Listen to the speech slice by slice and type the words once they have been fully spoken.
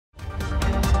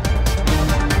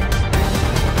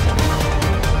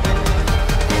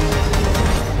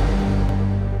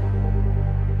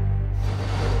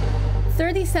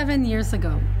27 years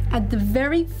ago, at the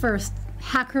very first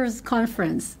Hackers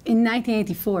Conference in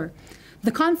 1984,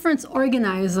 the conference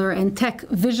organizer and tech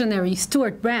visionary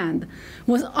Stuart Brand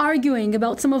was arguing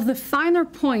about some of the finer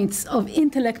points of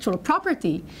intellectual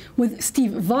property with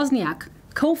Steve Wozniak,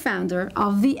 co-founder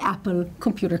of the Apple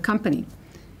Computer Company.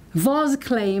 Woz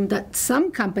claimed that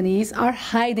some companies are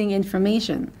hiding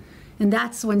information, and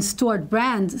that's when Stuart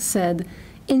Brand said,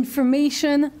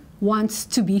 "Information wants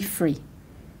to be free."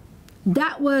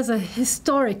 That was a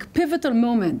historic, pivotal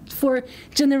moment for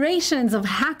generations of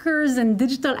hackers and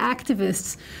digital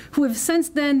activists who have since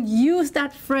then used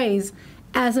that phrase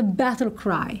as a battle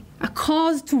cry, a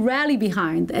cause to rally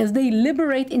behind as they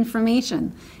liberate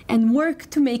information and work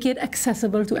to make it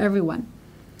accessible to everyone.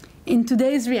 In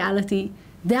today's reality,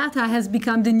 data has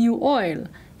become the new oil,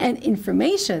 and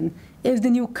information is the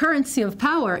new currency of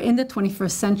power in the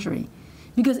 21st century.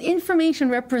 Because information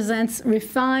represents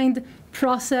refined,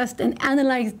 processed, and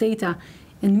analyzed data,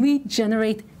 and we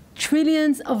generate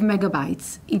trillions of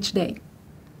megabytes each day.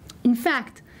 In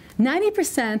fact,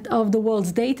 90% of the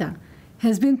world's data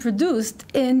has been produced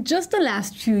in just the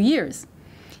last few years.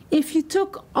 If you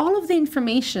took all of the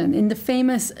information in the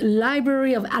famous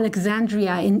Library of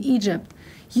Alexandria in Egypt,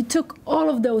 you took all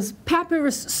of those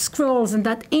papyrus scrolls and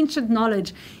that ancient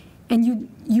knowledge, and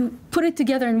you put it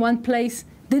together in one place,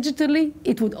 digitally,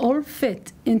 it would all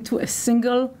fit into a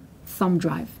single thumb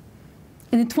drive.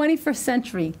 In the 21st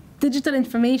century, digital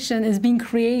information is being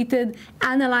created,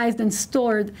 analyzed, and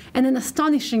stored at an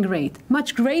astonishing rate,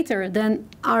 much greater than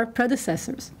our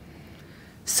predecessors.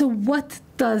 So what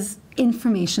does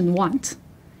information want?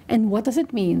 And what does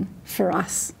it mean for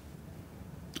us?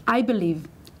 I believe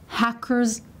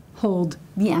hackers hold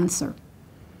the answer.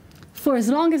 For as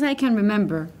long as I can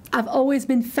remember, I've always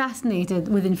been fascinated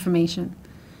with information.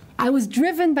 I was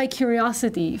driven by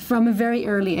curiosity from a very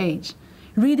early age,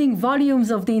 reading volumes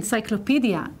of the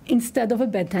encyclopedia instead of a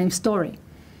bedtime story.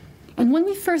 And when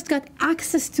we first got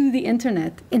access to the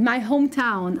internet in my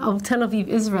hometown of Tel Aviv,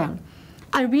 Israel,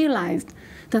 I realized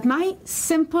that my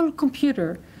simple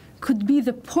computer could be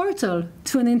the portal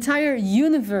to an entire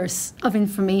universe of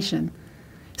information.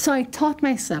 So I taught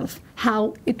myself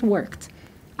how it worked.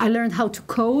 I learned how to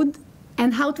code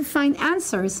and how to find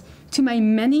answers to my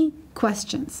many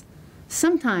questions.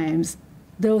 Sometimes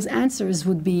those answers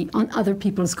would be on other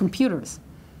people's computers.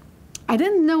 I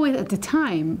didn't know it at the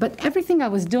time, but everything I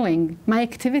was doing, my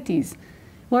activities,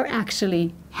 were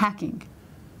actually hacking.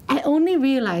 I only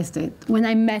realized it when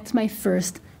I met my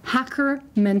first hacker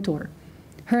mentor.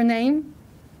 Her name,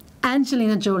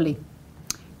 Angelina Jolie.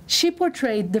 She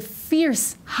portrayed the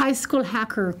fierce high school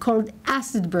hacker called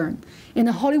Acid Burn in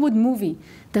a Hollywood movie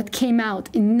that came out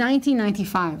in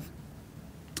 1995.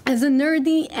 As a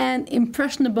nerdy and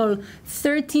impressionable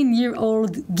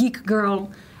 13-year-old geek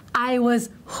girl, I was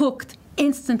hooked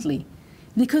instantly.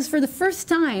 Because for the first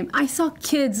time, I saw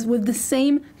kids with the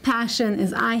same passion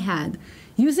as I had,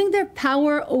 using their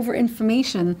power over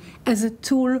information as a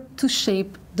tool to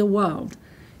shape the world.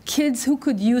 Kids who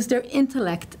could use their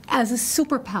intellect as a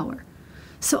superpower.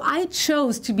 So I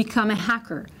chose to become a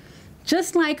hacker,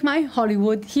 just like my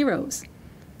Hollywood heroes.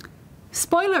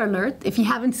 Spoiler alert, if you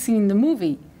haven't seen the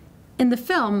movie. In the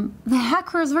film, the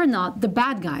hackers were not the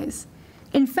bad guys.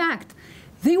 In fact,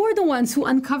 they were the ones who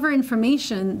uncover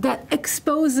information that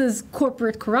exposes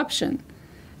corporate corruption.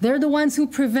 They're the ones who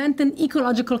prevent an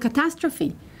ecological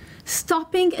catastrophe,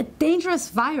 stopping a dangerous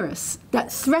virus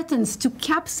that threatens to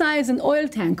capsize an oil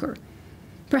tanker.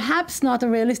 Perhaps not a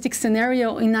realistic scenario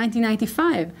in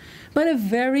 1995, but a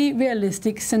very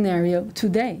realistic scenario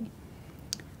today.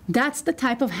 That's the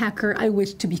type of hacker I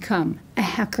wish to become, a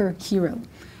hacker hero.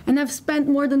 And I've spent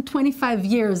more than 25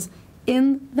 years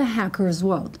in the hacker's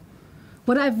world.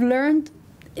 What I've learned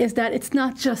is that it's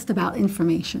not just about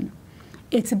information.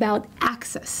 It's about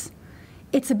access.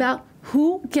 It's about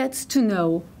who gets to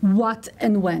know what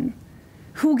and when.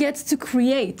 Who gets to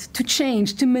create, to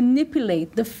change, to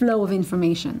manipulate the flow of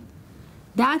information.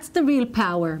 That's the real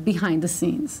power behind the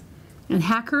scenes. And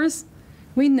hackers,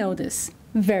 we know this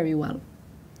very well.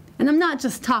 And I'm not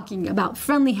just talking about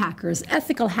friendly hackers,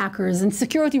 ethical hackers, and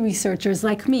security researchers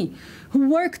like me, who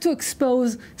work to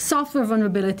expose software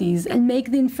vulnerabilities and make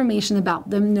the information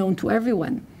about them known to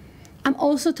everyone. I'm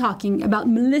also talking about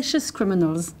malicious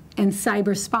criminals and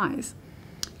cyber spies.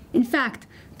 In fact,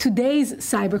 today's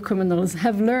cyber criminals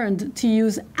have learned to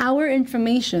use our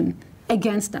information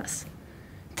against us.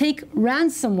 Take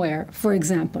ransomware, for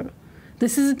example.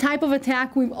 This is a type of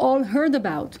attack we've all heard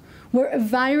about, where a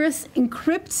virus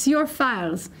encrypts your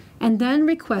files and then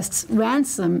requests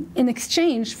ransom in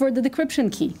exchange for the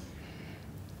decryption key.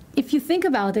 If you think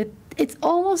about it, it's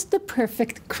almost the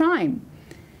perfect crime.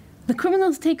 The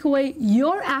criminals take away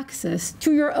your access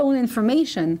to your own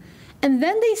information, and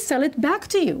then they sell it back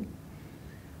to you.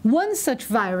 One such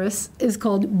virus is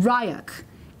called Ryak,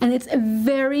 and it's a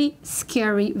very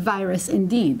scary virus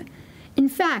indeed. In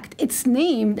fact, it's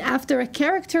named after a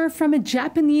character from a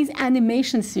Japanese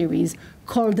animation series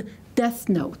called Death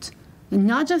Note. And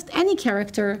not just any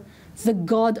character, the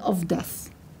god of death.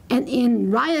 And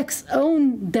in Ryak's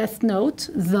own Death Note,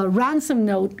 the ransom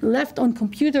note left on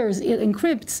computers it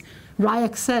encrypts,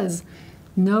 Ryak says,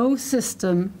 "No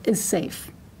system is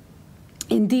safe."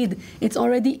 Indeed, it's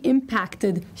already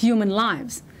impacted human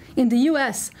lives. In the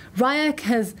US, Ryak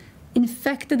has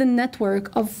infected a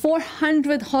network of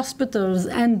 400 hospitals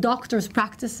and doctors'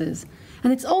 practices.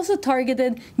 And it's also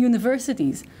targeted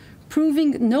universities,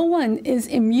 proving no one is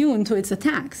immune to its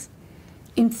attacks.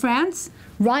 In France,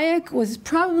 Ryak was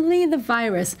probably the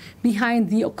virus behind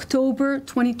the October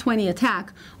 2020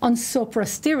 attack on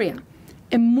Soprasteria,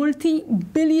 a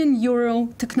multi-billion-euro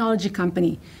technology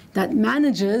company that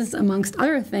manages, amongst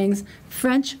other things,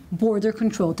 French border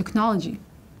control technology.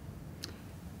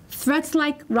 Threats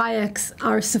like Ryak's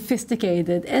are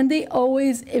sophisticated, and they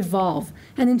always evolve.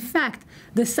 And in fact,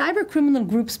 the cybercriminal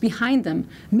groups behind them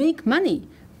make money,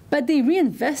 but they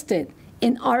reinvest it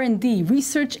in R&D,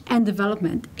 research and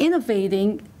development,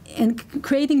 innovating and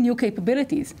creating new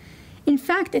capabilities. In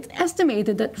fact, it's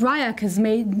estimated that Ryak has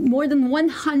made more than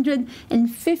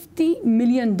 $150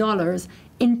 million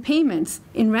in payments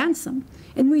in ransom.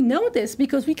 And we know this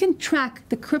because we can track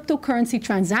the cryptocurrency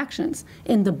transactions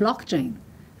in the blockchain.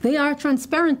 They are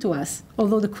transparent to us,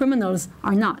 although the criminals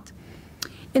are not.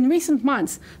 In recent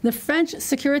months, the French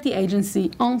security agency,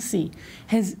 ANSSI,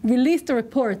 has released a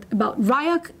report about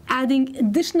Ryak adding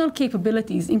additional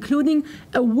capabilities, including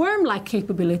a worm-like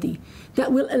capability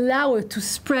that will allow it to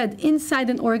spread inside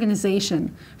an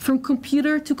organization from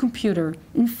computer to computer,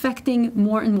 infecting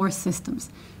more and more systems,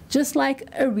 just like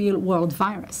a real-world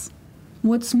virus.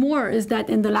 What's more is that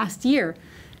in the last year,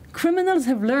 criminals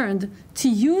have learned to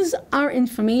use our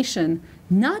information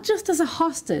not just as a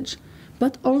hostage,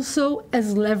 but also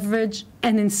as leverage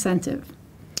and incentive.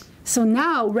 So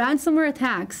now ransomware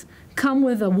attacks come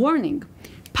with a warning.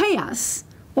 Pay us,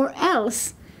 or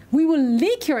else we will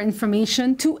leak your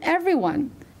information to everyone,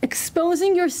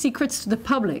 exposing your secrets to the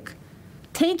public,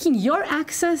 taking your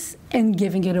access and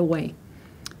giving it away.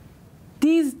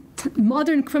 These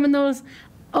modern criminals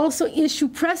also issue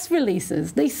press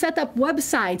releases. They set up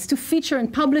websites to feature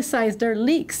and publicize their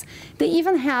leaks. They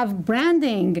even have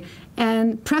branding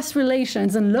and press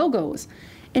relations and logos.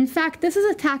 In fact, this is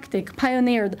a tactic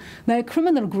pioneered by a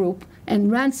criminal group and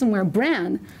ransomware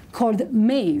brand called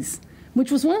Maze,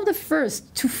 which was one of the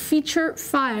first to feature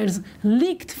files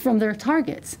leaked from their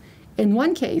targets. In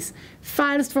one case,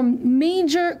 files from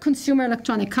major consumer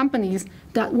electronic companies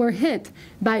that were hit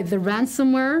by the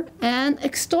ransomware and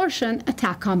extortion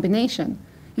attack combination.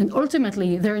 And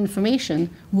ultimately, their information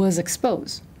was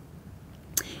exposed.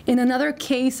 In another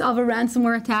case of a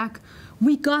ransomware attack,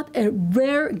 we got a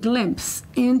rare glimpse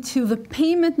into the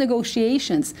payment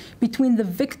negotiations between the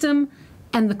victim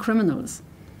and the criminals.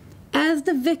 As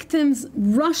the victims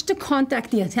rush to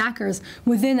contact the attackers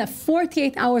within a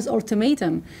 48 hours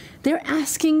ultimatum, they're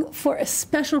asking for a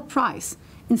special price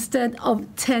instead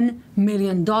of $10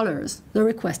 million, the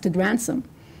requested ransom.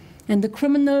 And the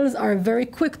criminals are very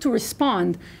quick to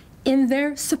respond in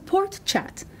their support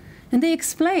chat. And they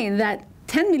explain that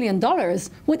 $10 million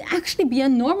would actually be a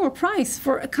normal price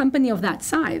for a company of that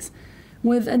size,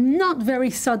 with a not very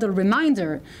subtle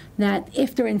reminder that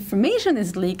if their information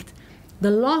is leaked, the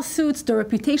lawsuits, the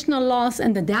reputational loss,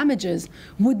 and the damages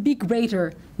would be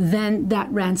greater than that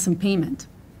ransom payment.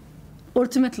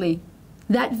 Ultimately,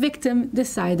 that victim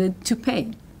decided to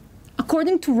pay.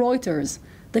 According to Reuters,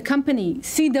 the company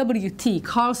CWT,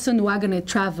 Carlson Wagonet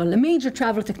Travel, a major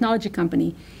travel technology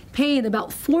company, paid about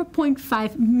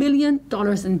 $4.5 million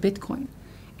in Bitcoin.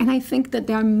 And I think that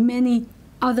there are many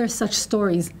other such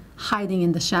stories hiding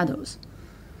in the shadows.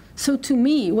 So to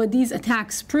me, what these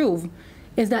attacks prove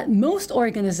is that most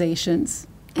organizations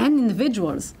and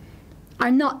individuals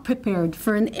are not prepared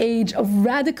for an age of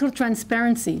radical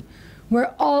transparency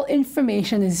where all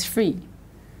information is free.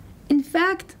 In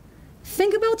fact,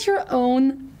 think about your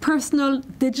own personal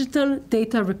digital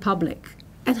data republic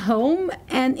at home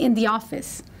and in the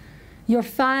office. Your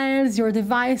files, your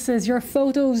devices, your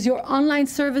photos, your online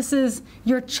services,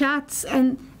 your chats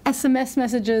and SMS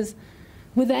messages.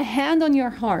 With a hand on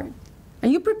your heart, are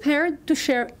you prepared to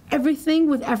share everything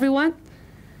with everyone?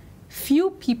 Few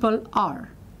people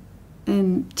are.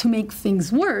 And to make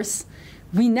things worse,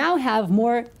 we now have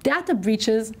more data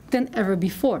breaches than ever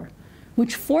before,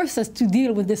 which force us to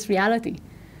deal with this reality.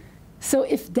 So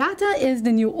if data is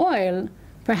the new oil,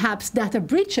 perhaps data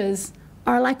breaches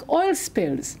are like oil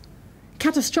spills,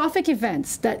 catastrophic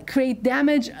events that create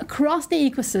damage across the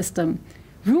ecosystem,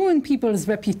 ruin people's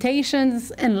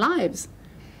reputations and lives.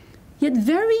 Yet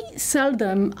very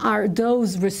seldom are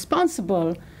those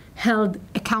responsible held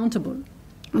accountable.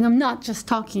 And I'm not just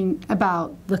talking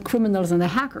about the criminals and the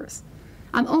hackers.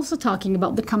 I'm also talking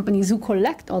about the companies who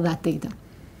collect all that data.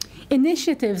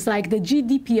 Initiatives like the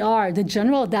GDPR, the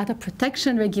General Data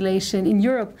Protection Regulation in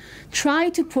Europe, try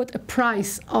to put a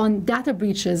price on data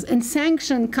breaches and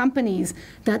sanction companies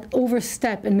that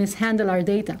overstep and mishandle our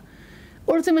data.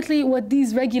 Ultimately, what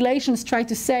these regulations try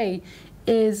to say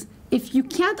is, if you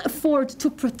can't afford to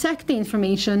protect the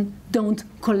information, don't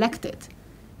collect it.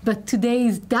 But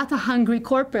today's data-hungry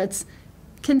corporates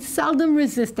can seldom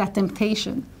resist that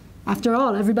temptation. After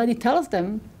all, everybody tells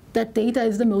them that data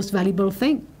is the most valuable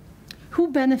thing. Who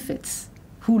benefits?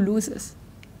 Who loses?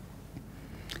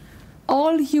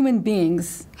 All human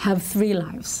beings have three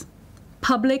lives: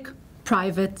 public,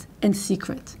 private, and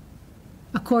secret.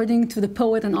 According to the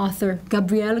poet and author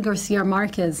Gabriel Garcia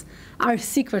Marquez, our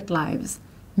secret lives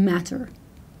matter,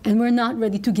 and we're not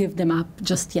ready to give them up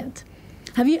just yet.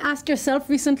 Have you asked yourself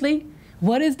recently,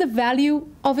 what is the value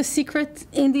of a secret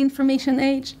in the information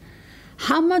age?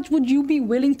 How much would you be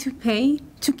willing to pay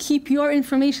to keep your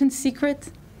information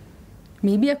secret?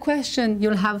 Maybe a question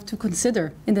you'll have to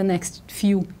consider in the next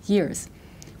few years.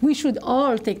 We should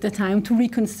all take the time to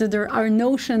reconsider our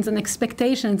notions and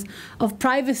expectations of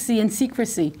privacy and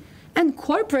secrecy, and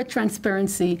corporate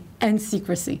transparency and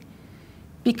secrecy.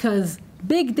 Because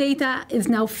big data is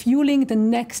now fueling the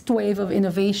next wave of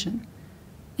innovation,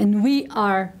 and we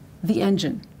are the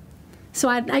engine. So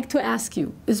I'd like to ask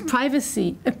you, is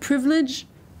privacy a privilege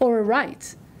or a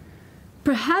right?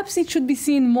 Perhaps it should be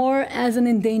seen more as an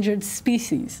endangered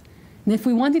species. And if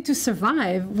we want it to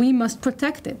survive, we must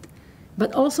protect it,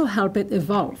 but also help it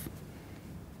evolve.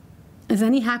 As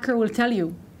any hacker will tell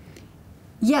you,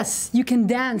 yes, you can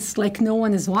dance like no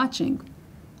one is watching,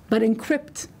 but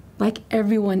encrypt like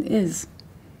everyone is.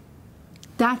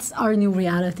 That's our new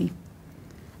reality.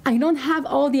 I don't have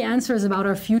all the answers about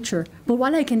our future, but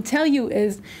what I can tell you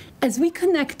is, as we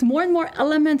connect more and more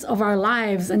elements of our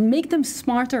lives and make them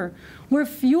smarter, we're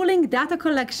fueling data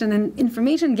collection and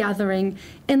information gathering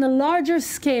in a larger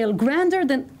scale, grander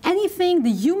than anything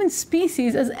the human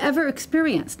species has ever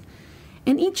experienced.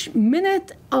 In each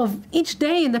minute of each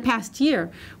day in the past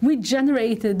year, we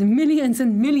generated millions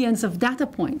and millions of data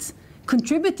points,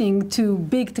 contributing to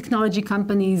big technology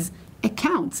companies'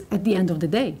 accounts at the end of the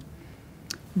day.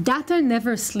 Data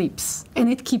never sleeps, and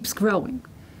it keeps growing.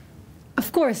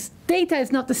 Of course, data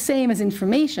is not the same as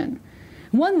information.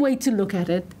 One way to look at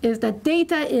it is that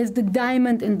data is the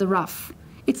diamond in the rough.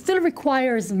 It still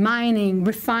requires mining,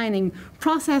 refining,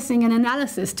 processing, and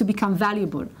analysis to become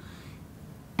valuable.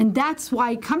 And that's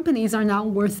why companies are now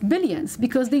worth billions,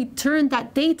 because they turn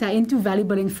that data into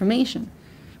valuable information.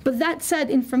 But that said,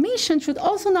 information should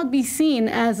also not be seen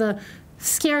as a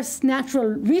scarce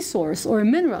natural resource or a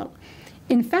mineral.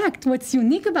 In fact, what's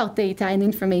unique about data and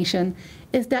information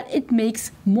is that it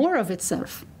makes more of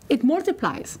itself. It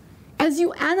multiplies. As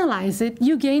you analyze it,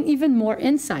 you gain even more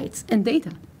insights and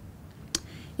data.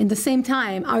 In the same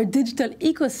time, our digital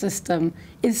ecosystem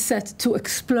is set to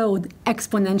explode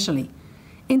exponentially.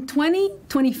 In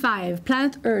 2025,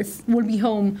 planet Earth will be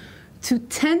home to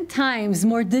 10 times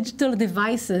more digital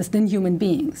devices than human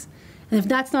beings. And if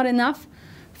that's not enough,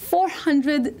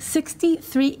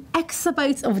 463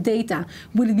 exabytes of data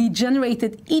will be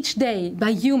generated each day by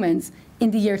humans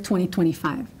in the year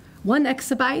 2025. 1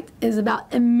 exabyte is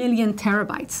about 1 million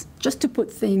terabytes, just to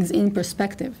put things in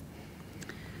perspective.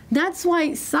 That's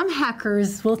why some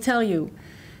hackers will tell you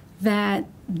that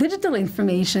digital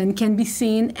information can be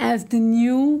seen as the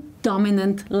new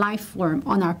dominant life form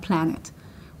on our planet,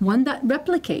 one that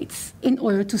replicates in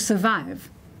order to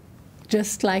survive,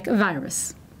 just like a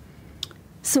virus.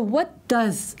 So what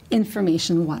does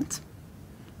information want?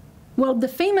 Well, the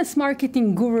famous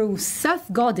marketing guru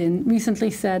Seth Godin recently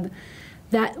said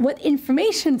that what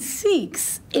information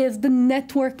seeks is the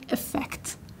network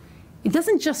effect. It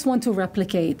doesn't just want to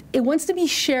replicate, it wants to be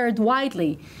shared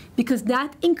widely because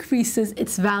that increases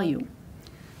its value.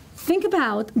 Think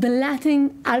about the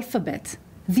Latin alphabet,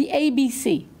 the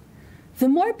ABC. The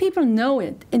more people know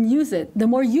it and use it, the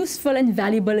more useful and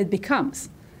valuable it becomes.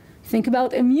 Think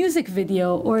about a music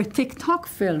video or a TikTok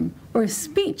film or a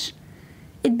speech.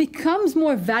 It becomes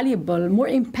more valuable, more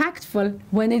impactful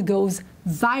when it goes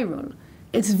viral.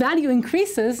 Its value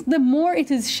increases the more it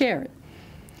is shared.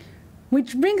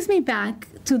 Which brings me back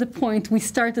to the point we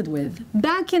started with,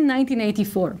 back in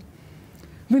 1984.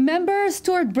 Remember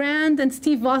Stuart Brand and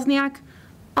Steve Wozniak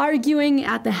arguing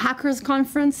at the hackers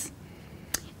conference?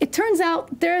 It turns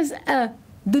out there's a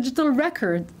digital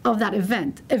record of that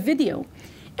event, a video.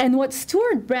 And what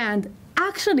Stuart Brand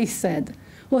actually said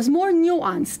was more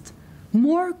nuanced,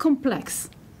 more complex.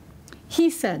 He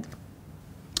said,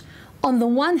 on the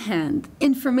one hand,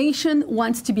 information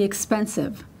wants to be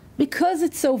expensive because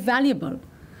it's so valuable.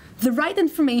 The right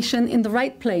information in the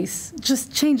right place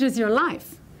just changes your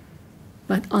life.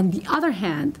 But on the other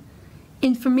hand,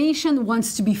 information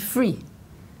wants to be free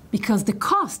because the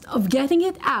cost of getting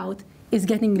it out is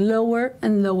getting lower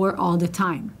and lower all the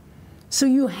time. So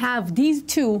you have these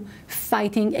two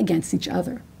fighting against each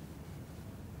other.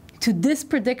 To this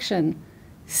prediction,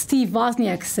 Steve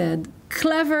Wozniak said,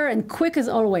 clever and quick as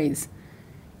always,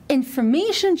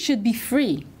 information should be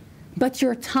free, but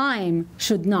your time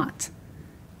should not.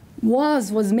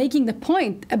 Woz was making the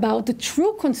point about the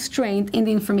true constraint in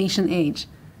the information age,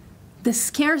 the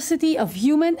scarcity of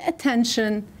human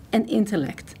attention and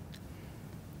intellect.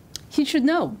 He should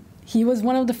know. He was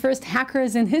one of the first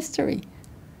hackers in history.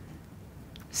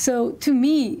 So to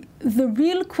me, the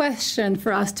real question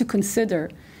for us to consider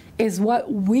is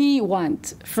what we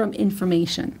want from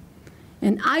information.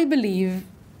 And I believe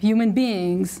human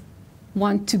beings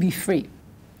want to be free.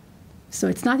 So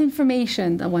it's not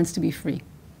information that wants to be free.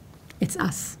 It's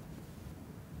us.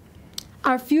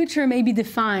 Our future may be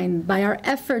defined by our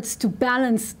efforts to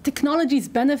balance technology's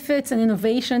benefits and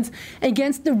innovations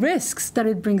against the risks that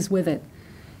it brings with it.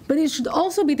 But it should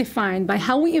also be defined by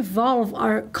how we evolve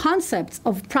our concepts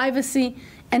of privacy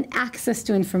and access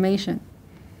to information.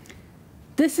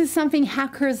 This is something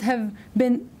hackers have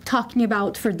been talking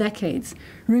about for decades,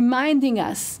 reminding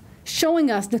us,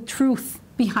 showing us the truth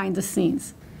behind the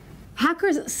scenes.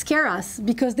 Hackers scare us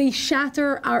because they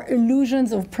shatter our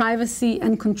illusions of privacy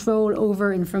and control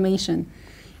over information.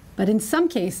 But in some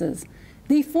cases,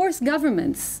 they force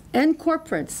governments and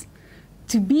corporates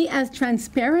to be as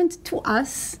transparent to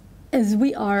us as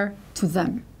we are to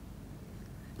them.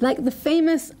 Like the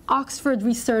famous Oxford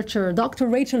researcher, Dr.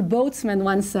 Rachel Boatsman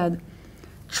once said,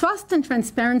 trust and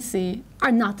transparency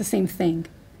are not the same thing.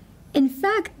 In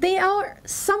fact, they are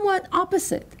somewhat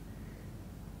opposite.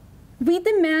 We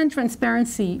demand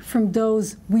transparency from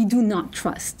those we do not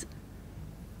trust.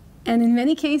 And in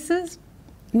many cases,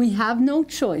 we have no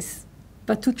choice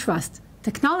but to trust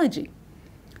technology,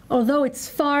 although it's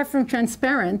far from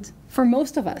transparent for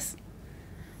most of us.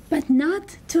 But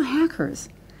not to hackers.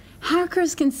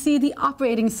 Hackers can see the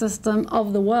operating system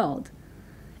of the world.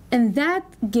 And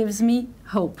that gives me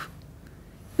hope.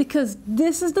 Because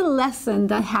this is the lesson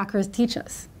that hackers teach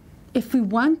us. If we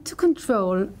want to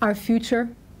control our future,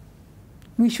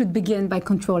 we should begin by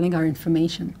controlling our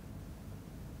information.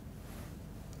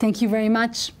 Thank you very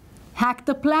much. Hack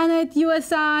the planet,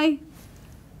 USI.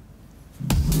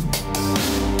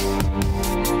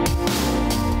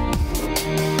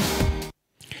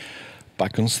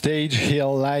 Back on stage, here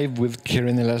live with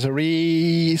Keren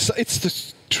Elazari. So it's the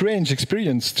strange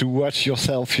experience to watch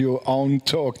yourself, your own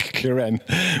talk, Keren,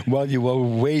 while you were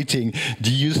waiting.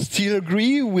 Do you still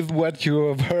agree with what you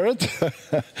have heard?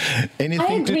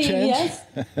 Anything to change? Yes.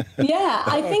 Yeah,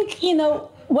 I think, you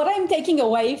know, what I'm taking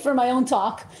away from my own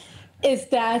talk is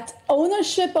that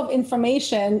ownership of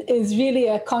information is really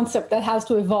a concept that has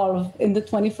to evolve in the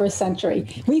 21st century.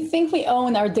 We think we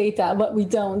own our data, but we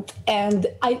don't. And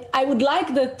I would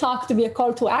like the talk to be a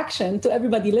call to action to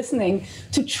everybody listening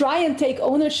to try and take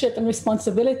ownership and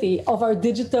responsibility of our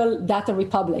digital data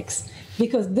republics,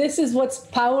 because this is what's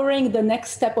powering the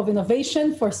next step of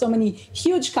innovation for so many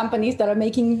huge companies that are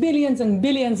making billions and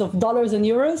billions of dollars and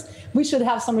euros. We should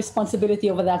have some responsibility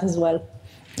over that as well.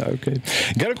 Okay.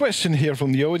 Got a question here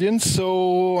from the audience.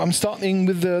 So I'm starting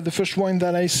with the first one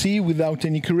that I see without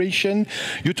any curation.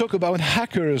 You talk about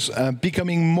hackers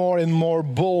becoming more and more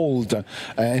bold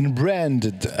and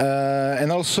branded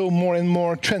and also more and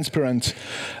more transparent,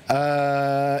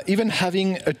 even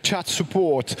having a chat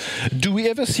support. Do we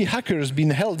ever see hackers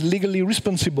being held legally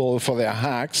responsible for their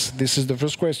hacks? This is the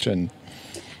first question.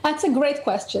 That's a great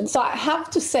question. So I have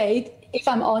to say, if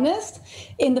I'm honest,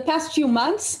 in the past few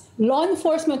months, law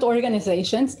enforcement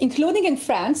organizations, including in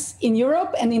France, in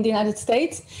Europe, and in the United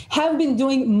States, have been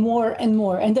doing more and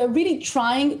more. And they're really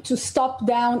trying to stop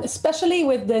down, especially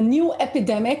with the new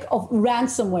epidemic of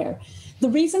ransomware. The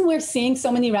reason we're seeing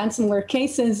so many ransomware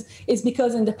cases is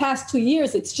because in the past 2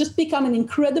 years, it's just become an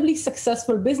incredibly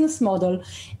successful business model.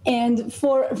 And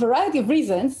for a variety of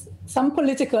reasons, some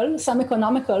political, some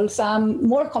economical, some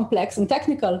more complex and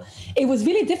technical, it was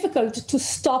really difficult to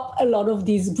stop a lot of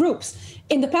these groups.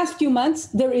 In the past few months,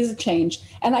 there is a change.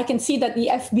 And I can see that the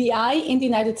FBI in the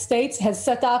United States has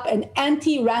set up an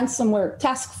anti-ransomware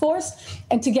task force.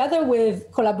 And together with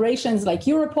collaborations like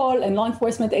Europol and law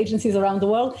enforcement agencies around the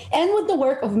world, and with the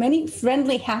work of many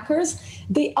friendly hackers,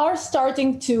 they are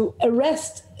starting to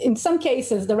arrest, in some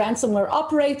cases, the ransomware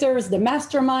operators, the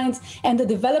masterminds, and the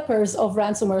developers of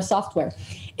ransomware software.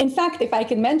 In fact, if I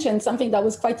can mention something that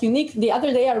was quite unique, the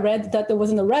other day I read that there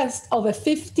was an arrest of a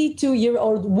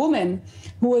 52-year-old woman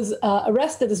who was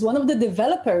arrested as one of the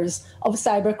developers of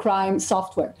cybercrime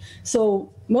software. So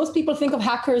most people think of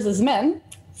hackers as men,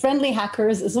 friendly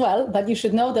hackers as well, but you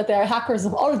should know that there are hackers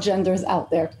of all genders out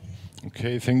there.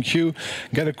 Okay, thank you.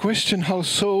 Got a question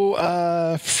also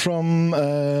from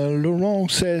Laurent,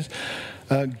 who says,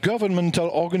 governmental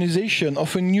organizations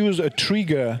often use a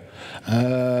trigger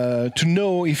to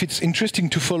know if it's interesting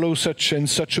to follow such and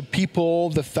such a people,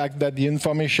 the fact that the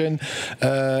information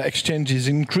exchange is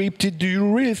encrypted. Do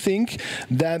you really think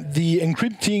that the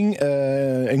encrypting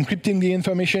the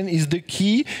information is the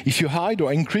key? If you hide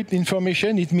or encrypt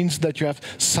information, it means that you have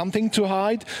something to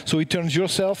hide, so it turns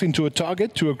yourself into a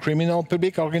target to a criminal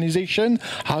public organization.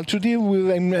 How to deal with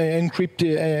encrypt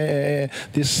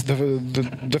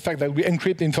the fact that we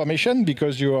encrypt information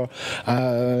because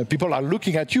people are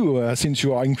looking at you since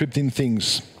you are encrypting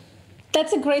things?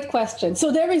 That's a great question.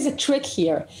 So there is a trick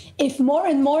here. If more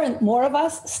and more of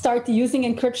us start using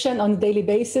encryption on a daily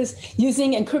basis,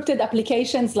 using encrypted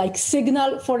applications like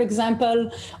Signal, for example,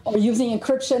 or using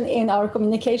encryption in our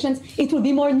communications, it would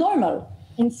be more normal.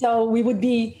 And so we would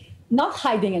be not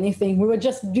hiding anything. We would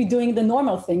just be doing the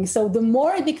normal thing. So the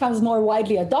more it becomes more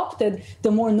widely adopted,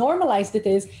 the more normalized it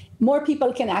is, more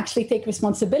people can actually take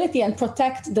responsibility and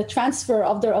protect the transfer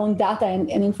of their own data and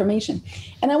information.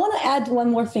 And I want to add one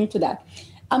more thing to that.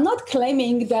 I'm not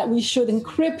claiming that we should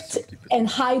encrypt and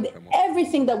hide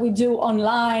everything that we do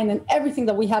online and everything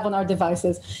that we have on our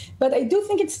devices. But I do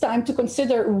think it's time to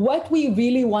consider what we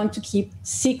really want to keep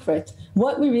secret,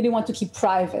 what we really want to keep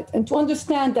private, and to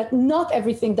understand that not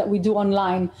everything that we do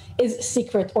online is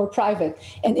secret or private.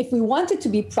 And if we want it to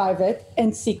be private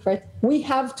and secret, we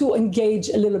have to engage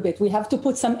a little bit. We have to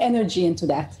put some energy into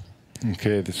that.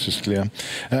 Okay, this is clear.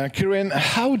 Keren,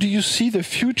 how do you see the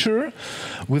future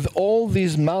with all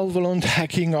these malevolent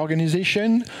hacking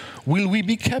organizations? Will we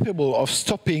be capable of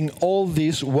stopping all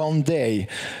this one day?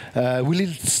 Will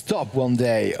it stop one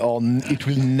day, or it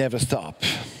will never stop?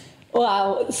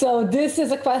 Wow. So this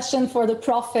is a question for the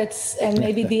prophets and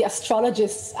maybe the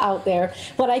astrologists out there.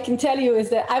 What I can tell you is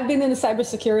that I've been in the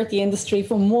cybersecurity industry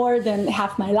for more than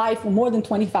half my life, for more than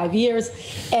 25 years,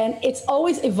 and it's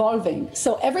always evolving.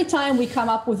 So every time we come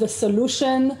up with a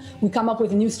solution, we come up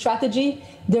with a new strategy,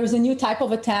 there's a new type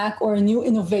of attack or a new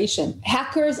innovation.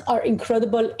 Hackers are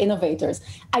incredible innovators.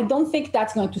 I don't think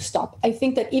that's going to stop. I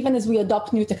think that even as we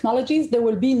adopt new technologies, there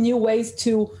will be new ways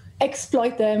to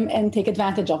exploit them and take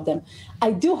advantage of them.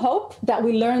 I do hope that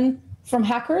we learn from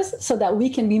hackers so that we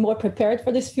can be more prepared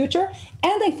for this future.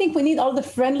 And I think we need all the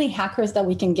friendly hackers that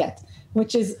we can get,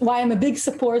 which is why I'm a big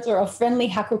supporter of friendly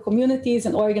hacker communities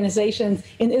and organizations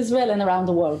in Israel and around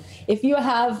the world. If you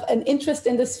have an interest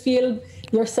in this field,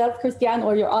 yourself, Christian,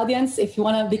 or your audience, if you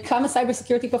want to become a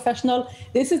cybersecurity professional,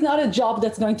 this is not a job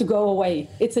that's going to go away.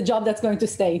 It's a job that's going to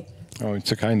stay. Oh,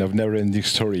 it's a kind of never-ending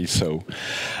story. So,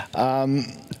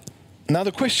 now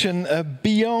the question,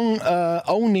 beyond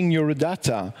owning your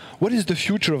data, what is the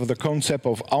future of the concept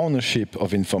of ownership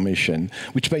of information,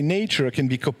 which by nature can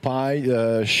be copied,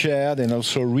 shared, and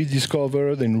also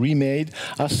rediscovered and remade?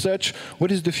 As such,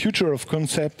 what is the future of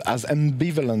concept as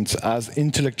ambivalent as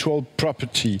intellectual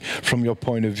property from your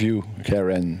point of view,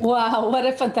 Keren? Wow, what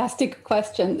a fantastic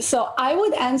question. So I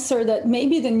would answer that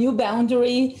maybe the new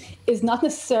boundary is not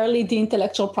necessarily the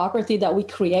intellectual property that we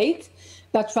create,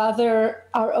 but rather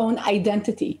our own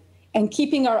identity, and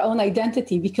keeping our own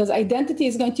identity, because identity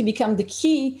is going to become the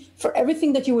key for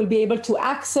everything that you will be able to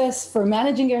access, for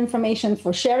managing your information,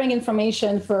 for sharing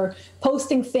information, for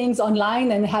posting things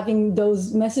online and having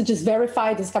those messages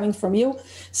verified as coming from you.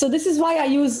 So this is why I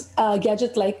use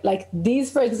gadgets like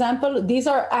these, for example. These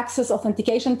are access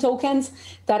authentication tokens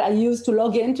that I use to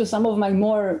log into some of my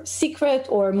more secret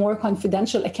or more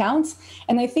confidential accounts.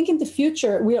 And I think in the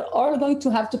future, we are all going to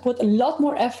have to put a lot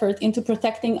more effort into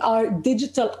protecting our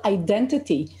digital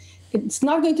identity, It's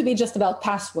not going to be just about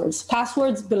passwords.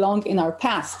 Passwords belong in our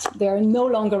past. They are no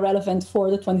longer relevant for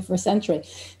the 21st century.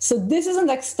 So this is the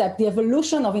next step. The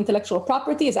evolution of intellectual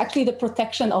property is actually the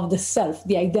protection of the self,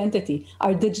 the identity,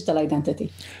 our digital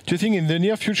identity. Do you think in the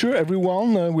near future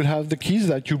everyone will have the keys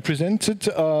that you presented?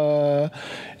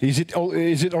 Is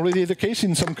it already the case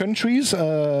in some countries?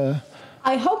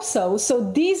 I hope so.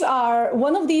 So these are,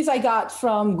 one of these I got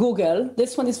from Google.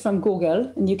 This one is from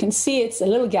Google, and you can see it's a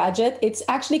little gadget. It's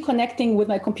actually connecting with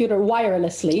my computer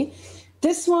wirelessly.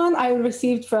 This one I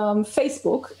received from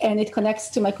Facebook, and it connects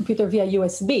to my computer via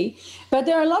USB. But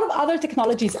there are a lot of other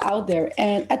technologies out there.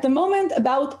 And at the moment,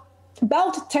 about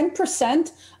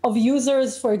 10% of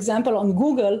users, for example, on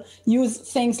Google, use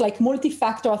things like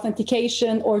multi-factor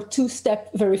authentication or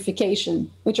two-step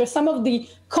verification, which are some of the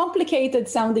complicated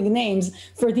sounding names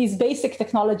for these basic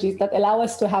technologies that allow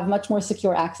us to have much more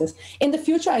secure access. In the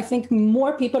future, I think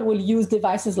more people will use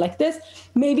devices like this.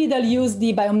 Maybe they'll use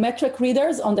the biometric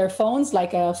readers on their phones,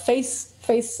 like a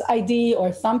face ID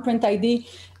or thumbprint ID.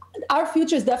 Our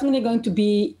future is definitely going to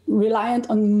be reliant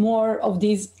on more of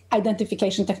these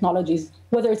identification technologies,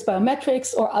 whether it's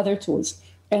biometrics or other tools.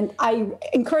 And I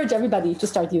encourage everybody to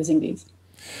start using these.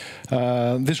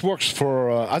 This works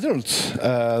for adults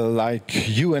like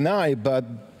you and I, but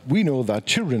we know that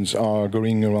children are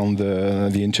going around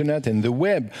the internet and the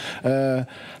web.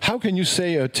 How can you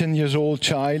say a 10-year-old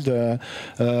child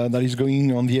that is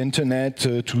going on the internet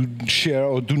to share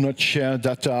or do not share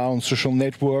data on social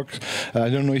networks? I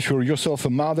don't know if you're yourself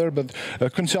a mother, but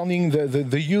concerning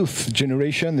the youth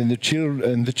generation and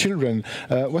the children,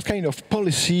 what kind of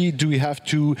policy do we have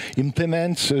to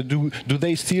implement? Do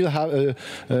they still have?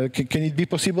 Can it be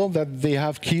possible that they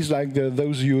have keys like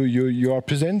those you are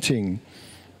presenting?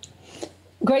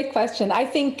 Great question. I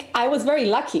think I was very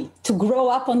lucky to grow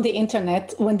up on the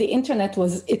internet when the internet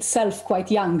was itself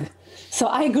quite young. So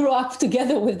I grew up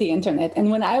together with the internet. And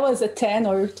when I was a 10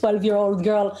 or 12-year-old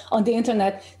girl on the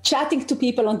internet, chatting to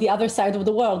people on the other side of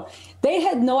the world, they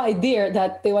had no idea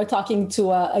that they were talking to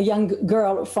a young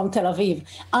girl from Tel Aviv.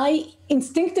 I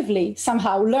instinctively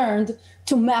somehow learned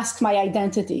to mask my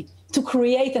identity, to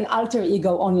create an alter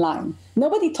ego online.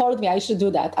 Nobody told me I should do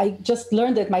that. I just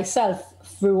learned it myself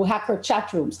through hacker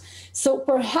chat rooms. So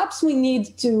perhaps we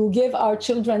need to give our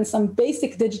children some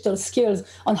basic digital skills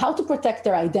on how to protect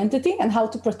their identity and how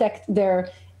to protect their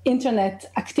internet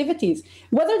activities.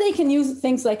 Whether they can use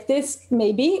things like this,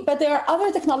 maybe, but there are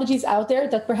other technologies out there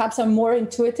that perhaps are more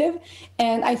intuitive.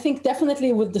 And I think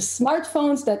definitely with the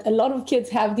smartphones that a lot of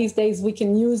kids have these days, we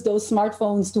can use those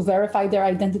smartphones to verify their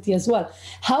identity as well.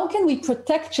 How can we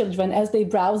protect children as they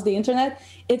browse the internet?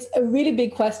 It's a really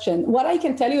big question. What I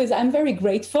can tell you is I'm very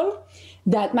grateful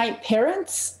that my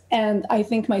parents and I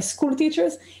think my school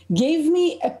teachers gave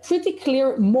me a pretty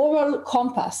clear moral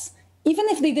compass. Even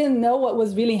if they didn't know what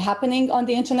was really happening on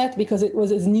the internet because it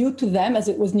was as new to them as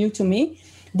it was new to me,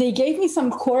 they gave me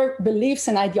some core beliefs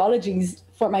and ideologies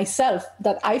for myself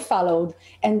that I followed.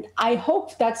 And I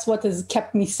hope that's what has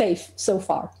kept me safe so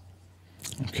far.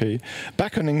 Okay.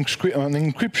 Back on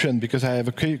encryption, because I have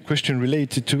a question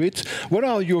related to it. What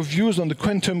are your views on the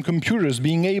quantum computers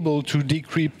being able to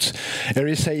decrypt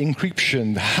RSA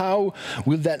encryption? How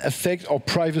will that affect our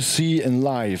privacy and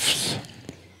lives?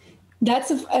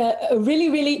 That's a really,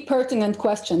 really pertinent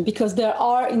question, because there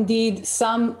are indeed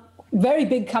some very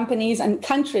big companies and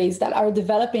countries that are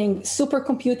developing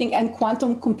supercomputing and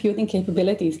quantum computing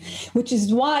capabilities, which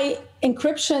is why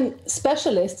encryption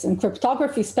specialists and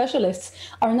cryptography specialists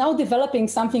are now developing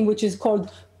something which is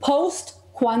called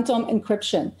post-quantum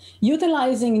encryption,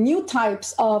 utilizing new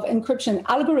types of encryption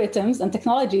algorithms and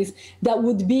technologies that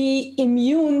would be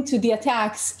immune to the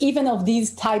attacks even of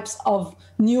these types of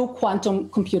new quantum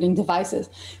computing devices.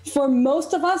 For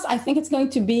most of us, I think it's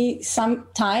going to be some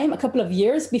time, a couple of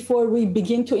years, before we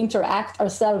begin to interact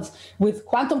ourselves with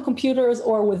quantum computers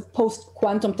or with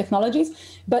post-quantum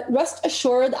technologies. But rest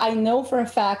assured, I know for a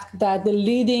fact that the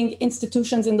leading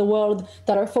institutions in the world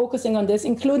that are focusing on this,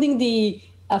 including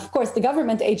of course, the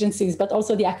government agencies, but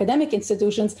also the academic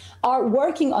institutions, are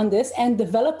working on this and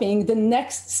developing the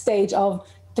next stage of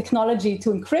technology to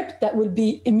encrypt that will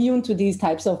be immune to these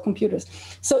types of computers.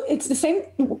 So it's the same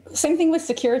thing with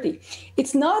security.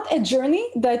 It's not a journey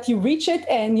that you reach it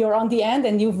and you're on the end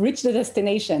and you've reached the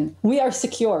destination. We are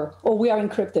secure or we are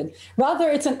encrypted. Rather,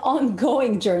 it's an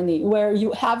ongoing journey where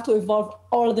you have to evolve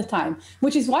all the time,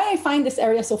 which is why I find this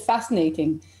area so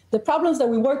fascinating. The problems that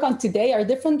we work on today are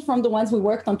different from the ones we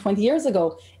worked on 20 years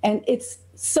ago. And it's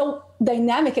so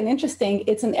dynamic and interesting.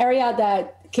 It's an area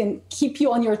that can keep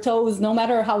you on your toes no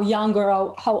matter how young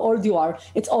or how old you are.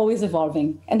 It's always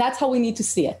evolving. And that's how we need to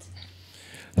see it.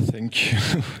 Thank you.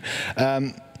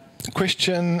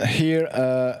 Question here.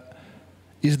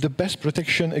 Is the best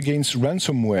protection against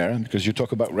ransomware, because you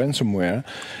talk about ransomware,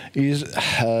 is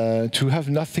to have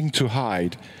nothing to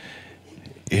hide?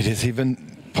 It is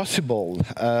even possible.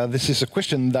 This is a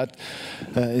question that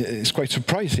is quite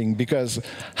surprising, because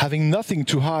having nothing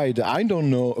to hide, I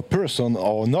don't know a person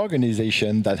or an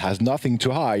organization that has nothing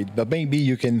to hide, but maybe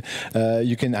you can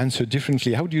answer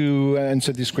differently. How do you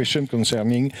answer this question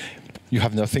concerning you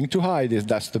have nothing to hide? Is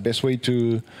that the best way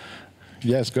to...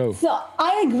 Yes, go. So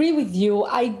I agree with you.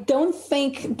 I don't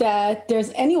think that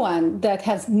there's anyone that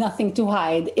has nothing to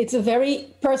hide. It's a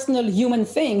very personal human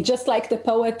thing, just like the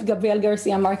poet Gabriel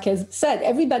Garcia Marquez said.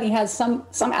 Everybody has some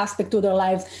aspect to their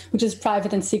lives which is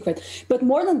private and secret. But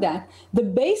more than that, the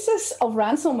basis of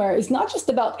ransomware is not just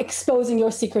about exposing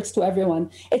your secrets to everyone.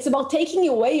 It's about taking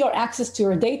away your access to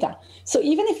your data. So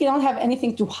even if you don't have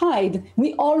anything to hide,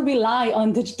 we all rely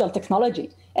on digital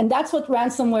technology. And that's what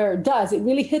ransomware does. It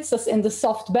really hits us in the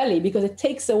soft belly because it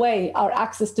takes away our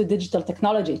access to digital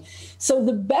technology. So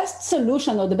the best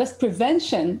solution or the best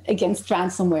prevention against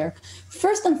ransomware,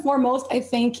 first and foremost, I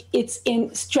think it's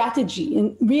in strategy,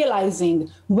 in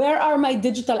realizing where are my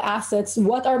digital assets,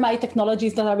 what are my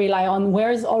technologies that I rely on,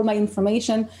 where is all my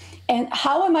information, and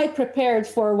how am I prepared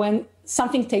for when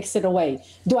something takes it away?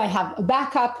 Do I have a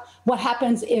backup? What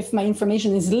happens if my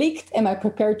information is leaked? Am I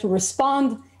prepared to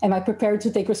respond? Am I prepared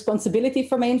to take responsibility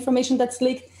for my information that's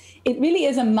leaked? It really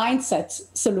is a mindset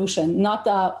solution, not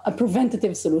a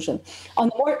preventative solution. On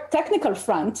the more technical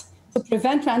front, to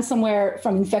prevent ransomware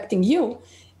from infecting you,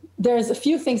 there's a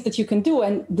few things that you can do.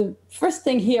 And the first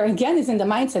thing here, again, is in the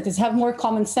mindset, is have more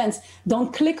common sense.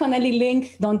 Don't click on any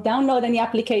link. Don't download any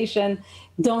application.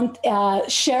 Don't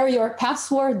share your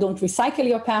password. Don't recycle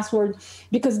your password,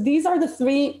 because these are the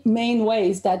three main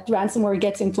ways that ransomware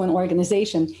gets into an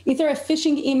organization. Either a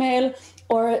phishing email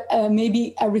or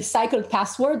maybe a recycled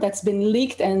password that's been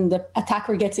leaked and the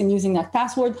attacker gets in using that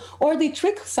password, or they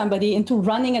trick somebody into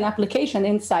running an application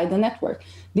inside the network.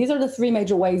 These are the three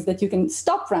major ways that you can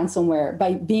stop ransomware,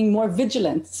 by being more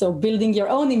vigilant, so building your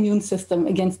own immune system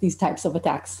against these types of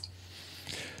attacks.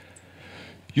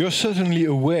 You're certainly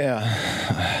aware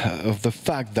of the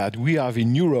fact that we have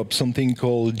in Europe something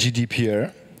called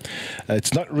GDPR.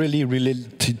 It's not really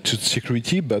related to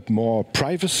security, but more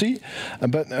privacy.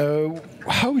 But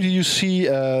how do you see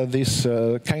this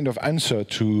kind of answer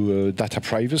to data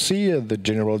privacy, the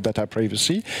general data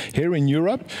privacy here in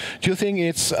Europe? Do you think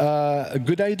it's a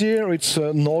good idea, or it's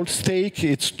an old stake,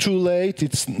 it's too late,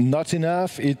 it's not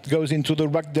enough, it goes into the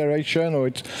right direction, or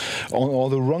it's or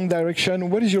the wrong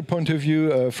direction? What is your point of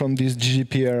view from this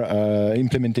GDPR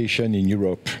implementation in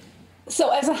Europe?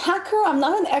 So as a hacker, I'm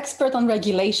not an expert on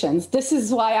regulations. This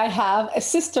is why I have a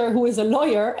sister who is a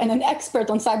lawyer and an expert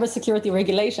on cybersecurity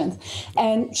regulations.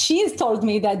 And she has told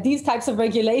me that these types of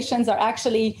regulations are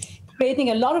actually creating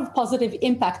a lot of positive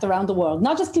impact around the world,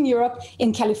 not just in Europe,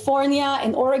 in California,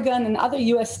 in Oregon, and other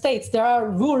US states. There are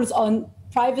rules on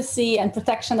privacy and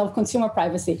protection of consumer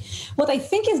privacy. What I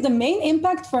think is the main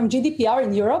impact from GDPR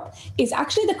in Europe is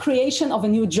actually the creation of a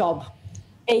new job.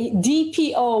 A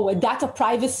DPO, a data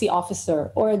privacy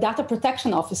officer, or a data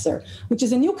protection officer, which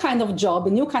is a new kind of job,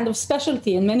 a new kind of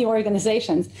specialty in many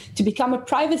organizations, to become a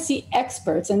privacy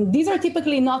experts. And these are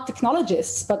typically not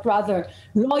technologists, but rather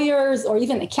lawyers or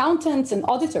even accountants and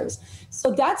auditors.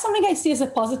 So that's something I see as a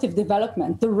positive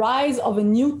development, the rise of a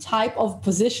new type of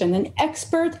position, an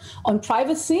expert on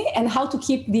privacy and how to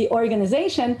keep the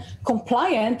organization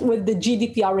compliant with the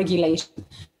GDPR regulation.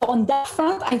 So on that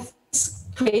front, I think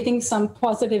creating some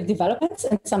positive developments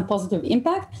and some positive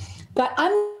impact, but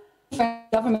I'm for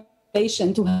government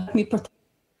to help me protect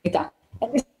data.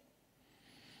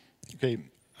 Okay.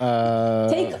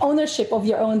 Take ownership of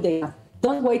your own data.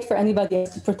 Don't wait for anybody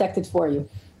else to protect it for you.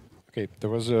 Okay, there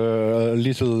was a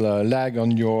little lag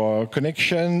on your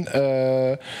connection.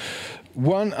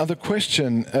 One other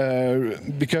question,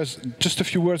 because just a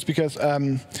few words, because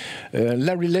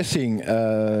Larry Lessing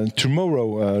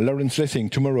Lawrence Lessing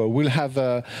tomorrow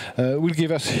will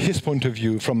give us his point of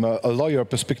view from a lawyer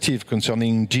perspective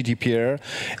concerning GDPR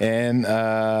and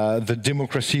the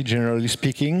democracy, generally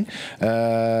speaking.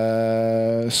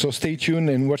 So stay tuned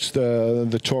and watch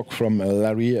the talk from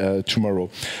Larry tomorrow.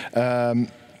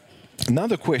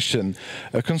 Another question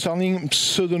concerning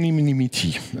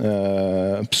pseudonymity.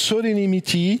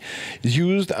 Pseudonymity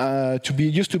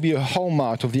used to be a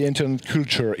hallmark of the internet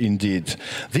culture indeed.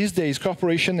 These days,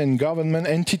 corporations and government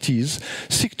entities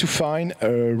seek to find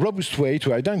a robust way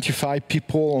to identify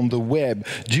people on the web.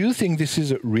 Do you think this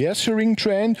is a reassuring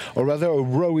trend, or rather a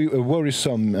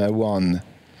worrisome one?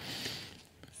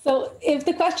 So if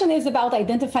the question is about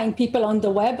identifying people on the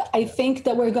web, I think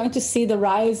that we're going to see the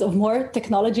rise of more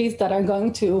technologies that are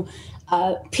going to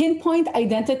pinpoint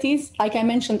identities. Like I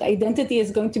mentioned, identity is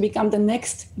going to become the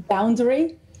next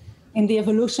boundary in the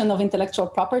evolution of intellectual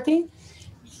property.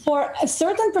 For a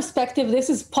certain perspective, this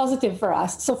is positive for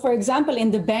us. So for example,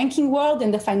 in the banking world,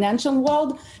 in the financial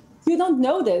world, you don't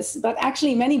know this, but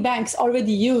actually many banks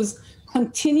already use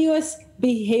continuous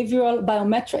behavioral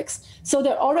biometrics. So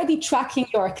they're already tracking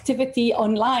your activity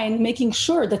online, making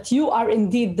sure that you are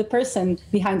indeed the person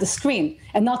behind the screen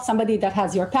and not somebody that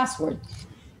has your password.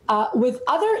 With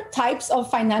other types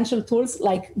of financial tools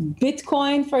like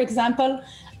Bitcoin, for example,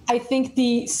 I think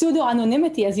the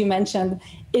pseudo-anonymity, as you mentioned,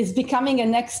 is becoming a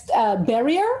next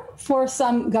barrier for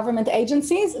some government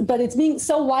agencies, but it's being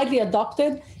so widely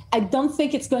adopted, I don't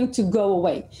think it's going to go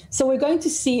away. So we're going to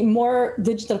see more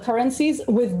digital currencies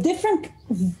with different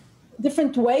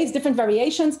ways, different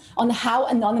variations on how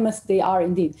anonymous they are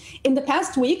indeed. In the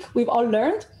past week, we've all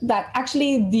learned that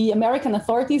actually the American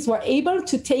authorities were able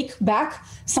to take back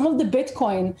some of the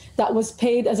Bitcoin that was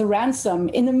paid as a ransom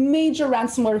in a major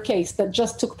ransomware case that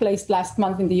just took place last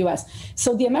month in the US.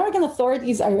 So the American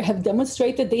authorities have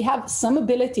demonstrated they have some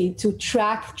ability to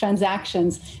track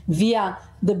transactions via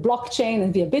the blockchain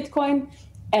and via Bitcoin.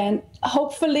 And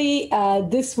hopefully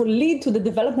this will lead to the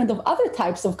development of other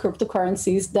types of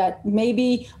cryptocurrencies that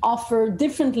maybe offer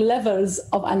different levels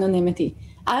of anonymity.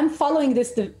 I'm following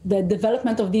the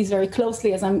development of these very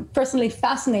closely, as I'm personally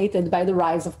fascinated by the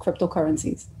rise of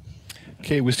cryptocurrencies.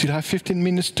 Okay, we still have 15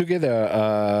 minutes together,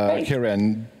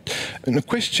 Keren. And a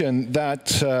question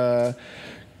that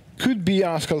could be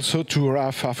asked also to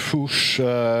Raf Harfouch,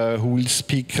 who will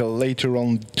speak later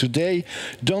on today.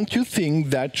 Don't you think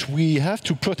that we have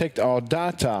to protect our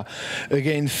data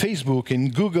against Facebook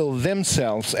and Google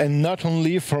themselves, and not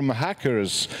only from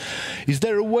hackers? Is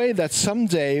there a way that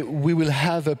someday we will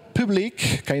have a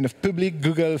public, kind of public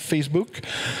Google, Facebook,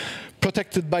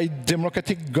 protected by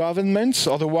democratic governments,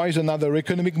 otherwise another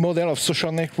economic model of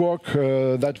social network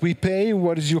that we pay?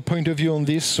 What is your point of view on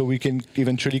this, so we can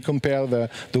eventually compare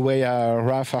the way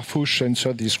Raf Harfouch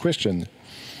answered this question?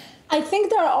 I think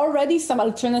there are already some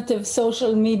alternative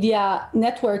social media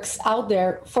networks out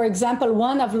there. For example,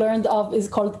 one I've learned of is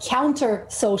called Counter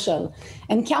Social.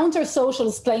 And Counter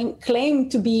Socials claim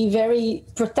to be very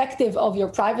protective of your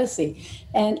privacy.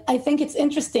 And I think it's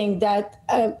interesting that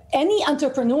any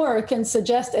entrepreneur can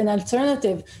suggest an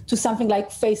alternative to something like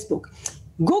Facebook.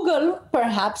 Google,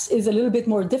 perhaps, is a little bit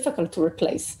more difficult to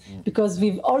replace, because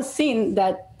we've all seen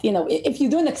that, you know, if you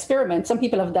do an experiment, some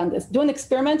people have done this, do an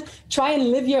experiment, try and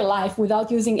live your life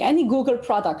without using any Google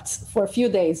products for a few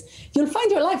days, you'll find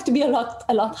your life to be a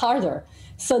lot harder.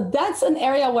 So that's an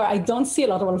area where I don't see a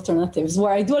lot of alternatives,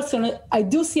 where I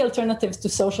do see alternatives to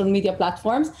social media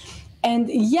platforms. And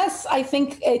yes, I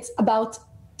think it's about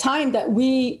time that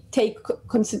we take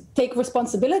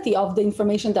responsibility of the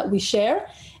information that we share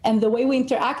and the way we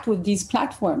interact with these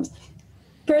platforms.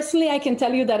 Personally, I can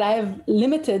tell you that I have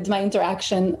limited my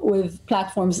interaction with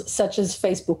platforms such as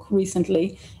Facebook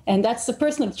recently, and that's a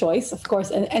personal choice, of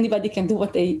course, and anybody can do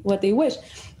what they wish.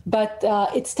 But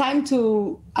it's time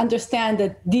to understand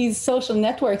that these social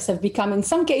networks have become, in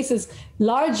some cases,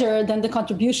 larger than the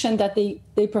contribution that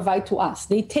they provide to us.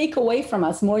 They take away from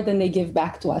us more than they give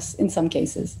back to us in some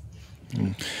cases.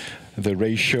 The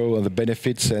ratio of the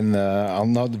benefits and are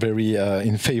not very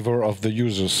in favor of the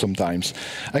users sometimes.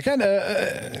 I got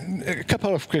a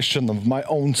couple of questions on my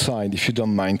own side, if you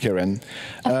don't mind, Keren.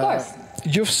 Of course.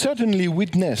 You've certainly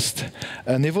witnessed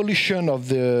an evolution of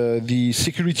the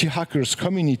security hackers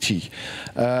community.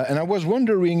 And I was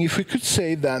wondering if we could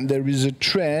say that there is a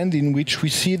trend in which we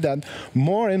see that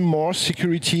more and more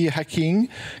security hacking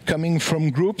coming from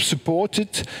groups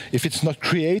supported, if it's not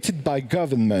created by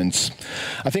governments.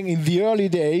 I think in the early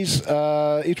days,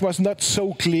 it was not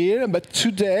so clear, but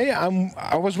today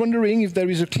I was wondering if there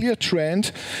is a clear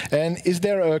trend, and is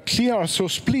there a clear also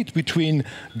split between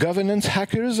governance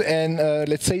hackers and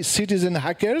let's say citizen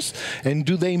hackers, and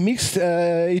do they mix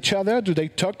each other? Do they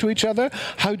talk to each other?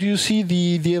 How do you see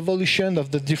the evolution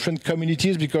of the different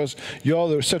communities? Because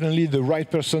you're certainly the right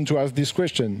person to ask this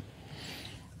question.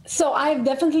 So I've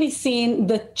definitely seen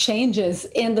the changes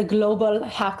in the global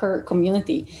hacker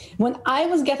community. When I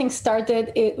was getting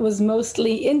started, it was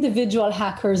mostly individual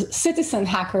hackers, citizen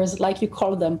hackers, like you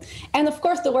call them. And of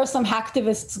course, there were some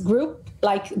hacktivists group,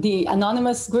 like the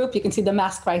Anonymous group. You can see the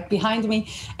mask right behind me.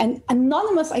 And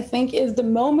Anonymous, I think, is the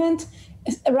moment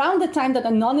around the time that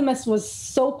Anonymous was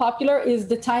so popular is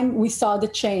the time we saw the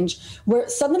change, where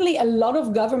suddenly a lot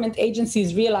of government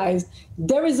agencies realized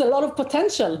there is a lot of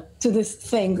potential to this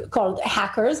thing called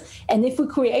hackers. And if we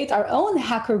create our own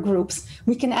hacker groups,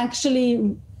 we can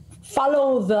actually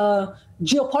follow the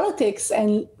geopolitics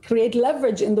and create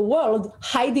leverage in the world,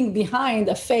 hiding behind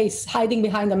a face, hiding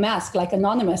behind a mask like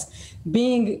Anonymous,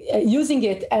 using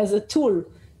it as a tool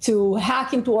to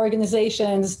hack into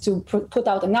organizations, to put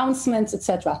out announcements,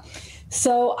 etc.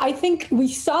 So I think we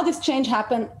saw this change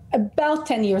happen about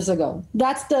 10 years ago.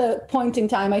 That's the point in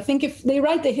time. I think if they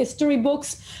write the history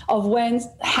books of when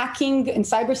hacking and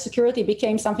cybersecurity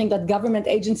became something that government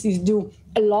agencies do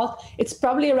a lot, it's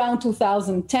probably around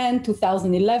 2010,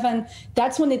 2011.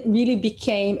 That's when it really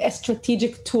became a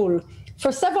strategic tool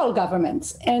for several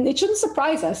governments. And it shouldn't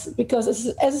surprise us, because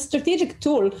as a strategic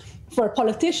tool for a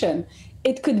politician,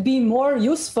 it could be more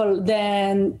useful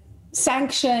than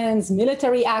sanctions,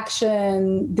 military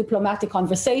action, diplomatic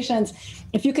conversations.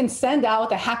 If you can send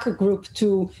out a hacker group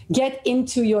to get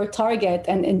into your target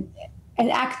and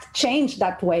act change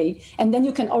that way, and then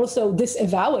you can also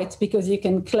disavow it because you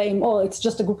can claim, oh, it's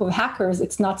just a group of hackers,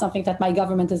 it's not something that my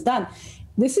government has done.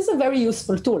 This is a very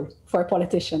useful tool for a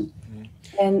politician.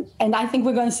 And I think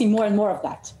we're going to see more and more of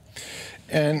that.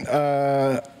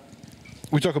 And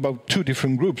we talk about two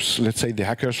different groups, let's say the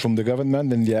hackers from the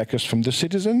government and the hackers from the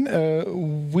citizen.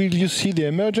 Will you see the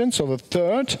emergence of a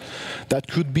third that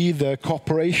could be the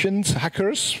corporations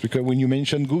hackers? Because when you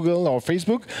mentioned Google or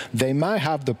Facebook, they might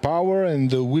have the power and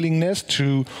the willingness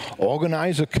to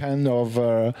organize a kind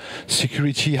of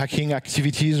security hacking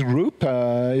activities group.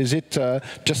 Is it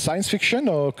just science fiction,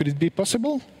 or could it be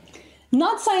possible?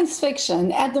 Not science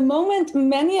fiction. At the moment,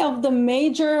 many of the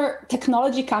major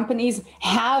technology companies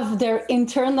have their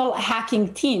internal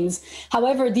hacking teams.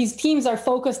 However, these teams are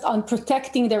focused on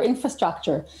protecting their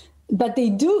infrastructure. But they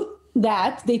do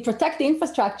that, they protect the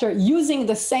infrastructure using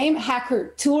the same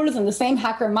hacker tools and the same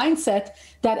hacker mindset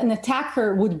that an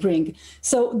attacker would bring.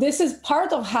 So this is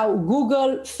part of how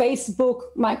Google, Facebook,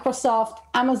 Microsoft,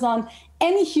 Amazon,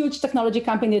 any huge technology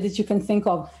company that you can think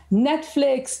of,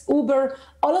 Netflix, Uber,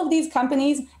 all of these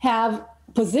companies have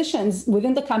positions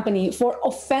within the company for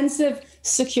offensive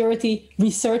security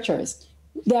researchers.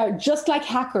 They're just like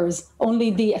hackers,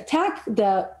 only they attack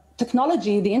the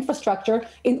technology, the infrastructure,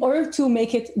 in order to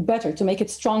make it better, to make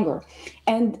it stronger.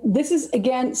 And this is,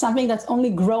 again, something that's only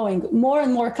growing. More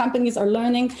and more companies are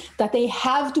learning that they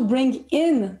have to bring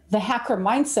in the hacker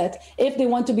mindset if they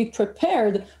want to be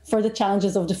prepared for the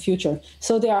challenges of the future.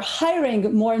 So they are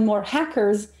hiring more and more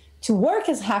hackers to work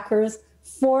as hackers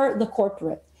for the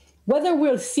corporate. Whether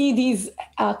we'll see these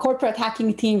corporate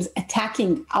hacking teams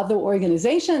attacking other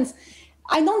organizations,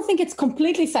 I don't think it's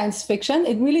completely science fiction.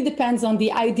 It really depends on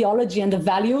the ideology and the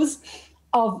values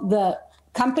of the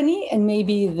company and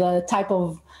maybe the type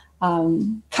of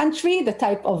country, the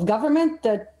type of government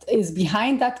that is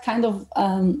behind that kind of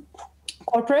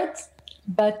corporate.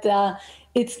 But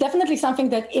it's definitely something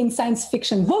that in science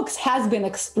fiction books has been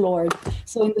explored.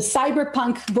 So in the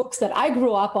cyberpunk books that I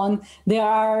grew up on, there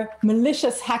are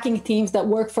malicious hacking teams that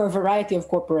work for a variety of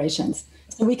corporations.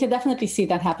 So we could definitely see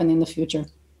that happen in the future.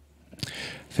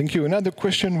 Thank you. Another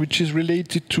question which is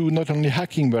related to not only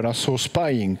hacking but also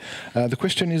spying. The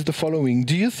question is the following.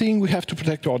 Do you think we have to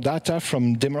protect our data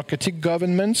from democratic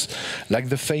governments, like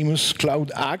the famous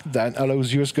Cloud Act that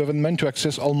allows US government to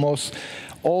access almost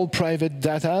all private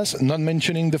data, not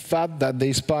mentioning the fact that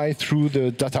they spy through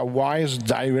the data wires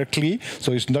directly?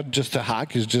 So it's not just a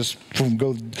hack, it's just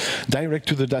go direct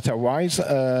to the data wires.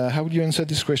 How would you answer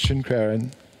this question,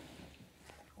 Keren?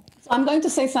 I'm going to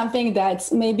say something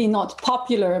that's maybe not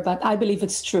popular, but I believe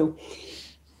it's true.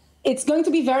 It's going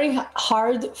to be very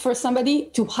hard for somebody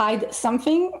to hide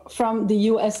something from the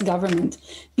US government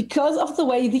because of the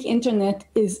way the internet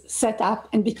is set up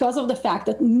and because of the fact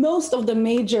that most of the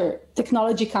major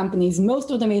technology companies, most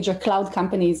of the major cloud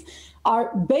companies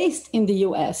are based in the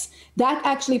US. That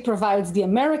actually provides the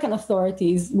American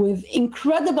authorities with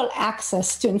incredible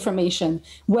access to information,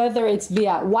 whether it's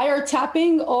via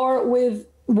wiretapping or with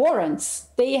warrants.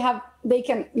 They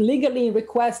can legally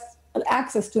request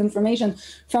access to information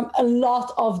from a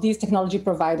lot of these technology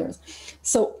providers.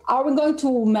 So are we going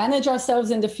to manage ourselves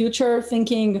in the future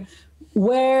thinking,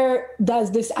 where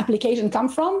does this application come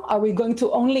from? Are we going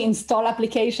to only install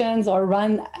applications or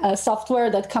run software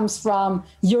that comes from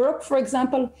Europe, for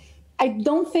example? I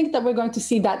don't think that we're going to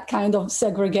see that kind of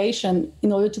segregation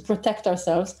in order to protect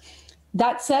ourselves.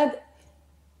 That said,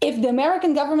 if the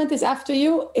American government is after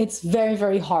you, it's very,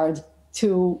 very hard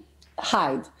to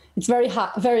hide. It's very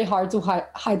hard to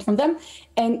hide from them.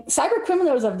 And cyber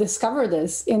criminals have discovered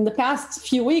this. In the past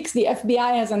few weeks, the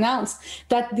FBI has announced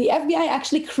that the FBI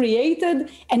actually created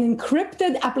an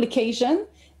encrypted application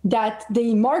that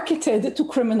they marketed to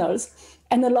criminals.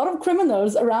 And a lot of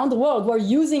criminals around the world were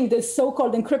using this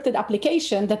so-called encrypted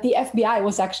application that the FBI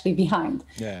was actually behind.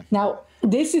 Yeah. Now,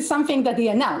 this is something that they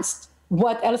announced.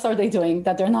 What else are they doing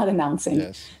that they're not announcing?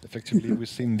 Yes, effectively, we've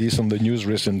seen this on the news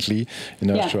recently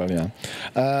in Australia.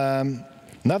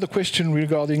 Another question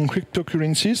regarding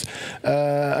cryptocurrencies.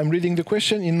 I'm reading the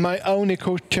question. In my own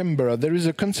echo chamber, there is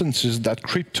a consensus that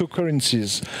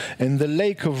cryptocurrencies and the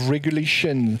lack of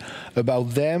regulation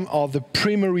about them are the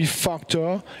primary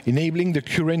factor enabling the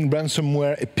current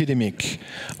ransomware epidemic,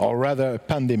 or rather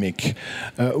pandemic.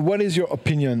 What is your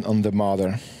opinion on the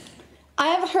matter? I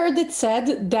have heard it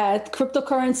said that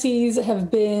cryptocurrencies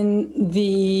have been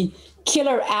the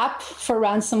killer app for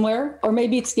ransomware, or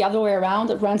maybe it's the other way around.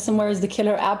 Ransomware is the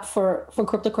killer app for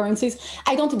cryptocurrencies.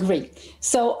 I don't agree.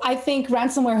 So I think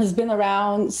ransomware has been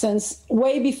around since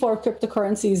way before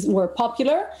cryptocurrencies were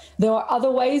popular. There are other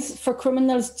ways for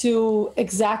criminals to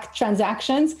exact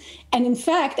transactions. And in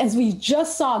fact, as we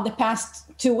just saw the past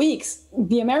 2 weeks,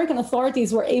 the American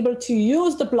authorities were able to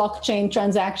use the blockchain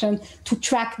transaction to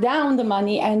track down the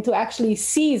money and to actually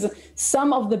seize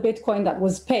some of the Bitcoin that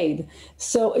was paid.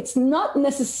 So it's not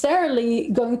necessarily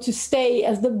going to stay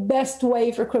as the best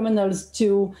way for criminals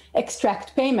to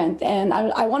extract payment. And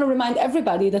I want to remind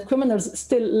everybody that criminals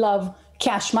still love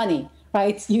cash money,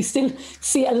 right? You still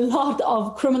see a lot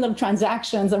of criminal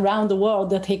transactions around the world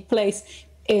that take place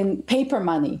in paper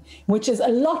money, which is a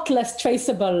lot less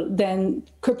traceable than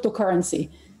cryptocurrency.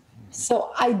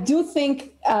 So I do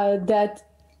think that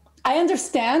I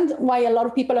understand why a lot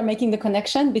of people are making the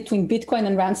connection between Bitcoin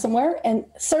and ransomware. And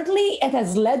certainly it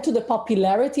has led to the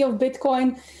popularity of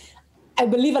Bitcoin. I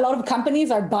believe a lot of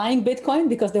companies are buying Bitcoin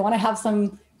because they want to have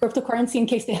some cryptocurrency in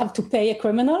case they have to pay a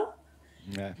criminal.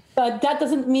 Yeah. But that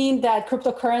doesn't mean that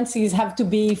cryptocurrencies have to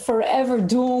be forever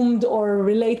doomed or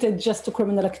related just to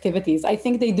criminal activities. I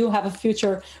think they do have a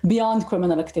future beyond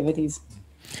criminal activities.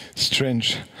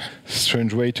 Strange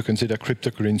way to consider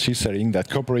cryptocurrency, saying that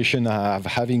corporations are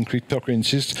having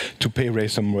cryptocurrencies to pay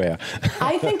ransomware.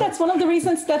 I think that's one of the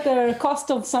reasons that the cost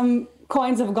of some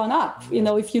coins have gone up. You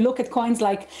know, if you look at coins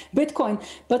like Bitcoin,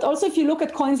 but also if you look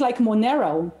at coins like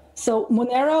Monero. So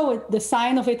Monero, the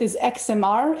sign of it is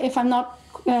XMR, if I'm not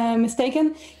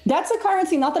mistaken. That's a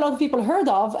currency not a lot of people heard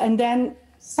of. And then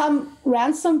some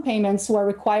ransom payments were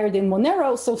required in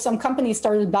Monero. So some companies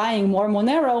started buying more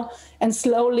Monero, and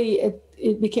slowly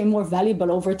it became more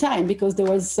valuable over time because there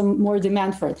was some more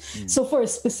demand for it. So for a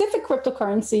specific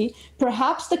cryptocurrency,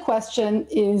 perhaps the question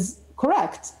is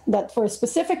correct, that for a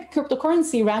specific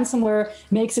cryptocurrency, ransomware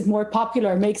makes it more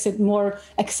popular, makes it more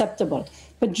acceptable.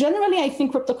 But generally, I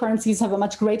think cryptocurrencies have a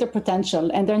much greater potential,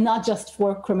 and they're not just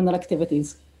for criminal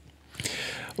activities.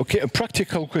 Okay, a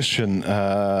practical question.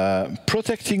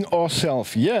 Protecting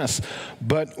ourselves, yes,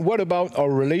 but what about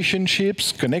our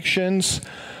relationships, connections,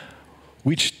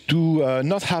 which do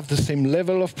not have the same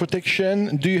level of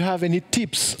protection? Do you have any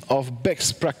tips of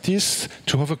best practice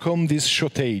to overcome this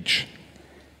shortage?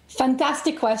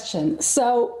 Fantastic question.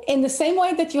 So in the same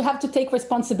way that you have to take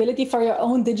responsibility for your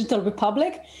own digital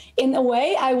republic, in a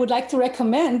way, I would like to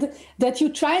recommend that you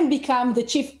try and become the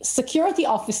chief security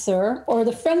officer or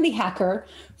the friendly hacker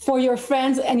for your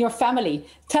friends and your family.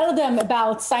 Tell them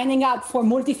about signing up for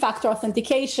multi-factor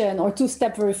authentication or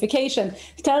two-step verification.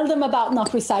 Tell them about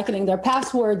not recycling their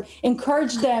password.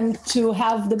 Encourage them to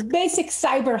have the basic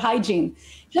cyber hygiene.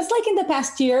 Just like in the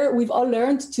past year, we've all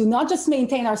learned to not just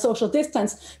maintain our social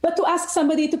distance, but to ask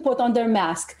somebody to put on their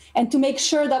mask and to make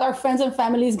sure that our friends and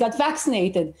families got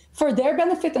vaccinated for their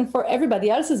benefit and for everybody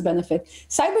else's benefit.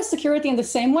 Cybersecurity in the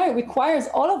same way requires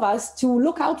all of us to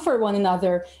look out for one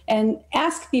another and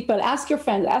ask people, ask your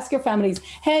friends, ask your families,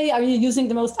 hey, are you using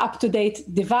the most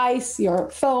up-to-date device, your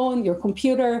phone, your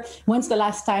computer? When's the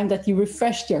last time that you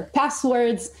refreshed your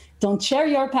passwords? Don't share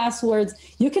your passwords.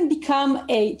 You can become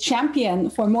a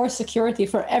champion for more security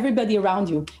for everybody around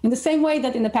you. In the same way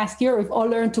that in the past year, we've all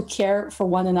learned to care for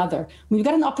one another. We've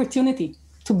got an opportunity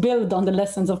to build on the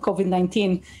lessons of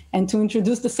COVID-19 and to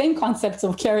introduce the same concepts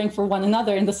of caring for one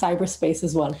another in the cyberspace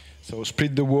as well. So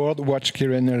spread the word, watch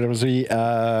Keren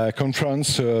Elazari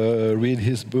conference, read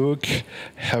his book,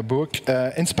 her book.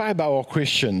 Inspired by our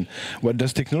question, what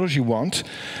does technology want?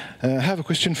 I have a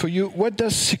question for you. What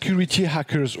does security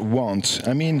hackers want?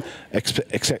 I mean,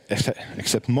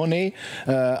 except money.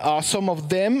 Are some of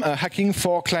them hacking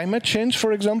for climate change,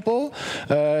 for example?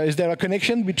 Is there a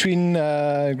connection between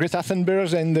Greta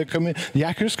Thunberg and the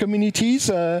hackers communities?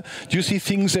 Do you see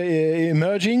things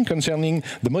emerging concerning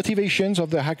the motivations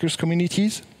of the hackers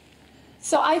communities?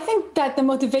 So I think that the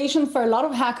motivation for a lot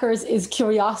of hackers is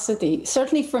curiosity.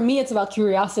 Certainly for me, it's about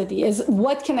curiosity, is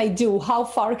what can I do? How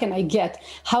far can I get?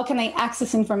 How can I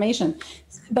access information?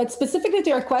 But specifically to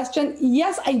your question,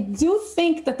 yes, I do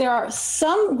think that there are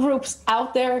some groups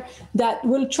out there that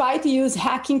will try to use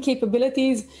hacking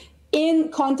capabilities in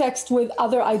context with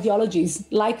other ideologies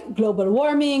like global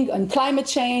warming and climate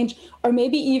change, or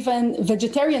maybe even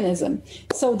vegetarianism.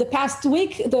 So the past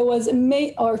week, there was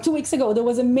 2 weeks ago, there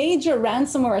was a major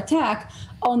ransomware attack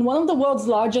on one of the world's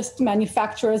largest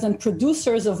manufacturers and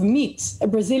producers of meat, a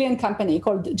Brazilian company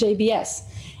called JBS.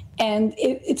 And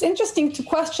it's interesting to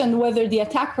question whether the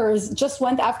attackers just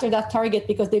went after that target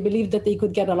because they believed that they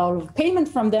could get a lot of payment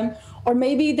from them, or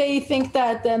maybe they think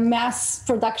that the mass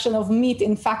production of meat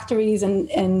in factories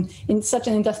and in such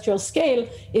an industrial scale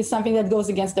is something that goes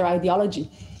against their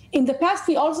ideology. In the past,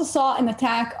 we also saw an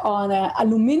attack on an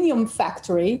aluminum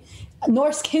factory,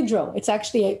 Norsk Hydro. It's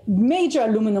actually a major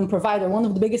aluminum provider, one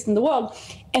of the biggest in the world.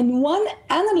 And one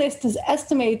analyst has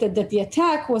estimated that the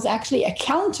attack was actually a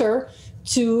counter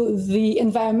to the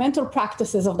environmental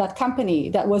practices of that company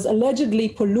that was allegedly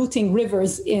polluting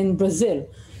rivers in Brazil.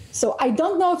 So I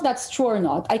don't know if that's true or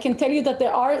not. I can tell you that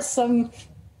there are some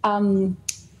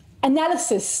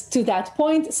analysis to that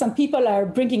point. Some people are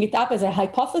bringing it up as a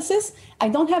hypothesis. I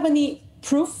don't have any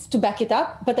proof to back it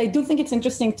up, but I do think it's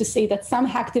interesting to say that some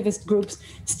hacktivist groups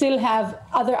still have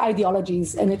other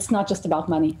ideologies, and it's not just about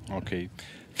money. Okay.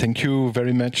 Thank you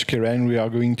very much, Keren. We are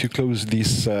going to close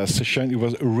this session. It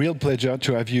was a real pleasure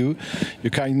to have you. Your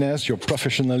kindness, your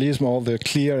professionalism, all the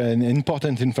clear and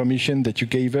important information that you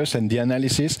gave us and the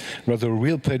analysis. It was a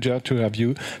real pleasure to have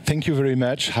you. Thank you very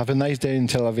much. Have a nice day in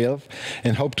Tel Aviv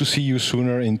and hope to see you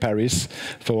sooner in Paris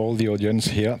for all the audience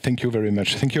here. Thank you very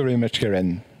much. Thank you very much,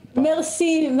 Keren.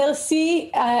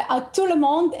 Merci à tout le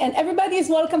monde, and everybody is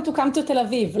welcome to come to Tel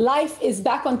Aviv. Life is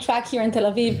back on track here in Tel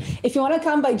Aviv. If you want to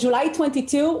come by July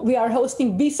 22, we are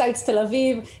hosting B-Sides Tel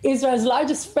Aviv, Israel's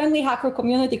largest friendly hacker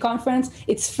community conference.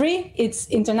 It's free, it's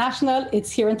international,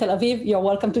 it's here in Tel Aviv. You're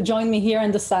welcome to join me here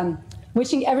in the sun.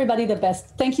 Wishing everybody the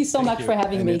best. Thank you so much for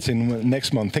having me. It's in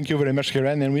next month. Thank you very much,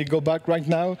 Keren, and we go back right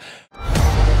now.